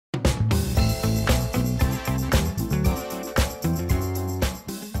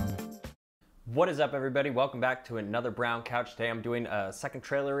What is up, everybody? Welcome back to another Brown Couch. Today I'm doing a second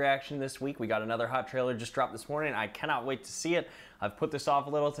trailer reaction this week. We got another hot trailer just dropped this morning. I cannot wait to see it. I've put this off a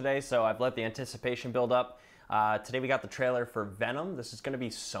little today, so I've let the anticipation build up. Today we got the trailer for Venom. This is going to be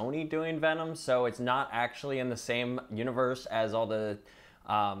Sony doing Venom, so it's not actually in the same universe as all the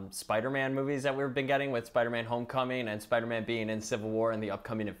Spider-Man movies that we've been getting, with Spider-Man Homecoming and Spider-Man being in Civil War and the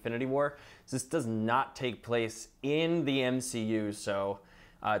upcoming Infinity War. So this does not take place in the MCU, so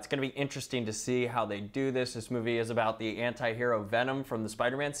it's going to be interesting to see how they do this. This movie is about the anti-hero Venom from the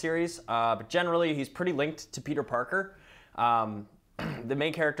Spider-Man series, but generally he's pretty linked to Peter Parker. The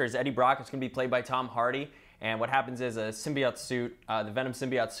main character is Eddie Brock. It's going to be played by Tom Hardy, and what happens is a symbiote suit, the Venom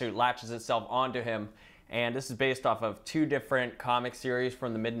symbiote suit, latches itself onto him, and this is based off of two different comic series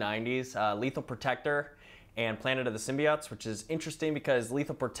from the mid-90s, Lethal Protector and Planet of the Symbiotes, which is interesting because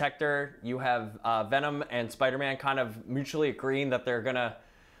Lethal Protector, you have Venom and Spider-Man kind of mutually agreeing that they're going to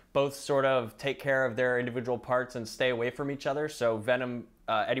both sort of take care of their individual parts and stay away from each other. So Venom,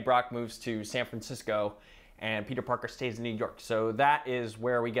 Eddie Brock moves to San Francisco and Peter Parker stays in New York. So that is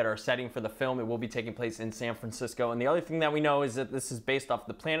where we get our setting for the film. It will be taking place in San Francisco. And the other thing that we know is that this is based off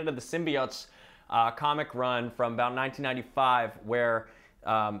the Planet of the Symbiotes comic run from about 1995, where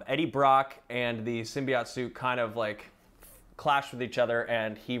Eddie Brock and the symbiote suit kind of like clash with each other,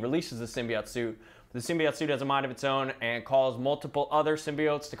 and he releases the symbiote suit. The symbiote suit has a mind of its own and calls multiple other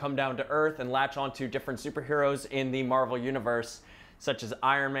symbiotes to come down to Earth and latch onto different superheroes in the Marvel Universe, such as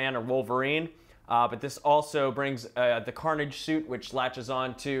Iron Man or Wolverine. But this also brings the Carnage suit, which latches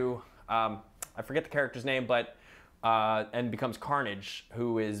onto, I forget the character's name, but and becomes Carnage,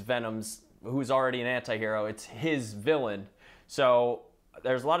 who is Venom's, who's already an anti-hero. It's his villain. So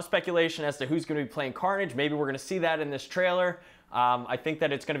there's a lot of speculation as to who's going to be playing Carnage. Maybe we're going to see that in this trailer. I think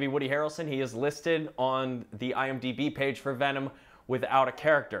that it's going to be Woody Harrelson. He is listed on the IMDb page for Venom without a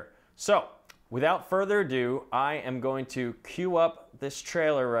character. So, without further ado, I am going to cue up this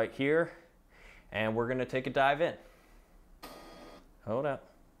trailer right here, and we're going to take a dive in. Hold up.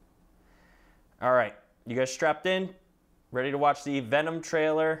 All right, you guys strapped in? Ready to watch the Venom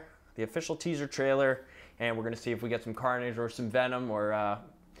trailer, the official teaser trailer, and we're going to see if we get some Carnage or some Venom, or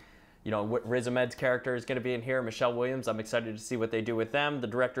you know, what Riz Ahmed's character is going to be in here, Michelle Williams. I'm excited to see what they do with them. The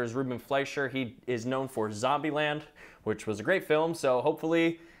director is Ruben Fleischer. He is known for Zombieland, which was a great film. So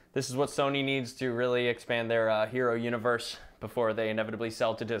hopefully this is what Sony needs to really expand their hero universe before they inevitably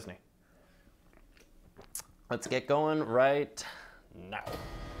sell to Disney. Let's get going right now.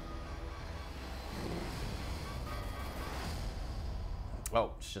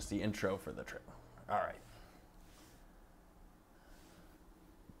 Oh, it's just the intro for the trailer. All right.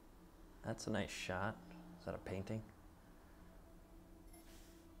 That's a nice shot. Is that a painting?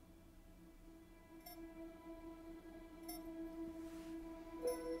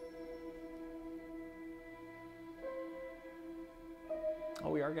 Oh,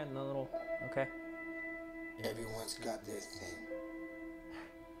 we are getting a little, okay. Everyone's got their thing.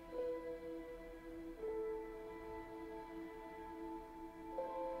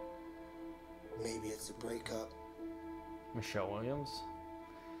 Maybe it's a breakup. Michelle Williams.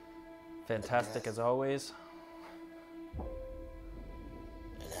 Fantastic as always. An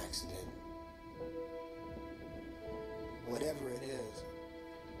accident. Whatever it is,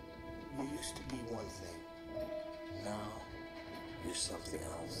 you used to be one thing. Now, you're something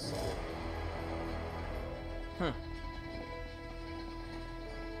else.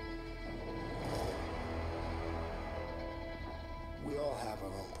 We all have our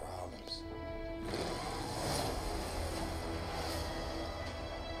own problems.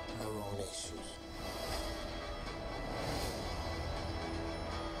 Our own issues.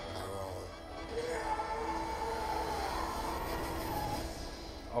 Our own.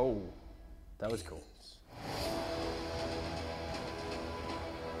 Oh, that was cool.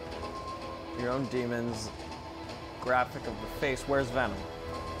 Your own demons. Graphic of the face. Where's Venom?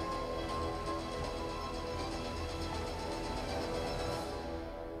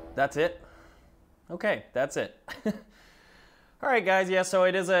 That's it? Okay, that's it. All right, guys. Yeah, so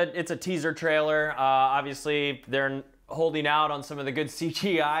it's a teaser trailer. Obviously, they're holding out on some of the good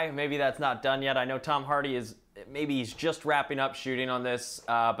CGI. Maybe that's not done yet. I know Tom Hardy is, maybe he's just wrapping up shooting on this,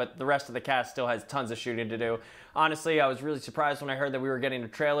 but the rest of the cast still has tons of shooting to do. Honestly, I was really surprised when I heard that we were getting a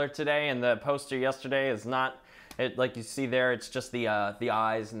trailer today, and the poster yesterday is not, like you see there, it's just the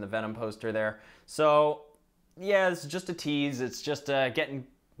eyes and the Venom poster there. So, yeah, it's just a tease. It's just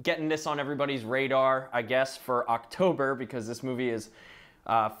getting this on everybody's radar, I guess, for October, because this movie is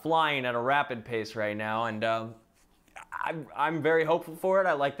flying at a rapid pace right now, and I'm very hopeful for it.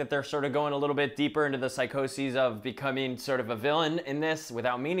 I like that they're sort of going a little bit deeper into the psychoses of becoming sort of a villain in this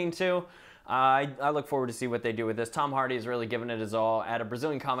without meaning to. I look forward to see what they do with this. Tom Hardy is really giving it his all. At a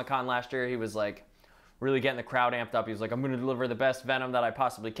Brazilian Comic-Con last year, he was like really getting the crowd amped up. He was like, I'm going to deliver the best Venom that I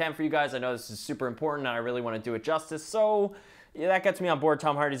possibly can for you guys. I know this is super important and I really want to do it justice. So yeah, that gets me on board.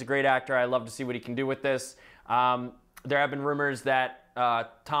 Tom Hardy's a great actor. I love to see what he can do with this. There have been rumors that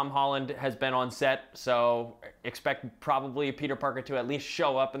Tom Holland has been on set, so expect probably Peter Parker to at least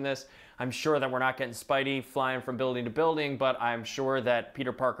show up in this. I'm sure that we're not getting Spidey flying from building to building, but I'm sure that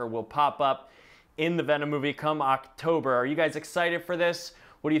Peter Parker will pop up in the Venom movie come October. Are you guys excited for this?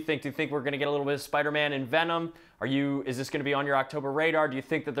 What do you think? Do you think we're going to get a little bit of Spider-Man and Venom? Is this going to be on your October radar? Do you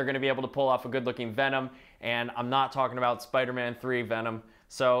think that they're going to be able to pull off a good-looking Venom? And I'm not talking about Spider-Man 3 Venom.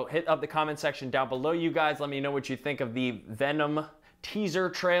 So hit up the comment section down below, you guys. Let me know what you think of the Venom teaser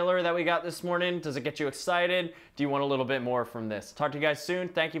trailer that we got this morning. Does it get you excited? Do you want a little bit more from this? Talk to you guys soon.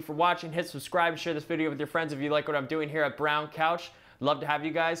 Thank you for watching. Hit subscribe and share this video with your friends if you like what I'm doing here at Brown Couch. Love to have you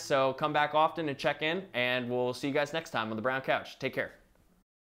guys, so come back often and check in, and we'll see you guys next time on the Brown Couch. Take care.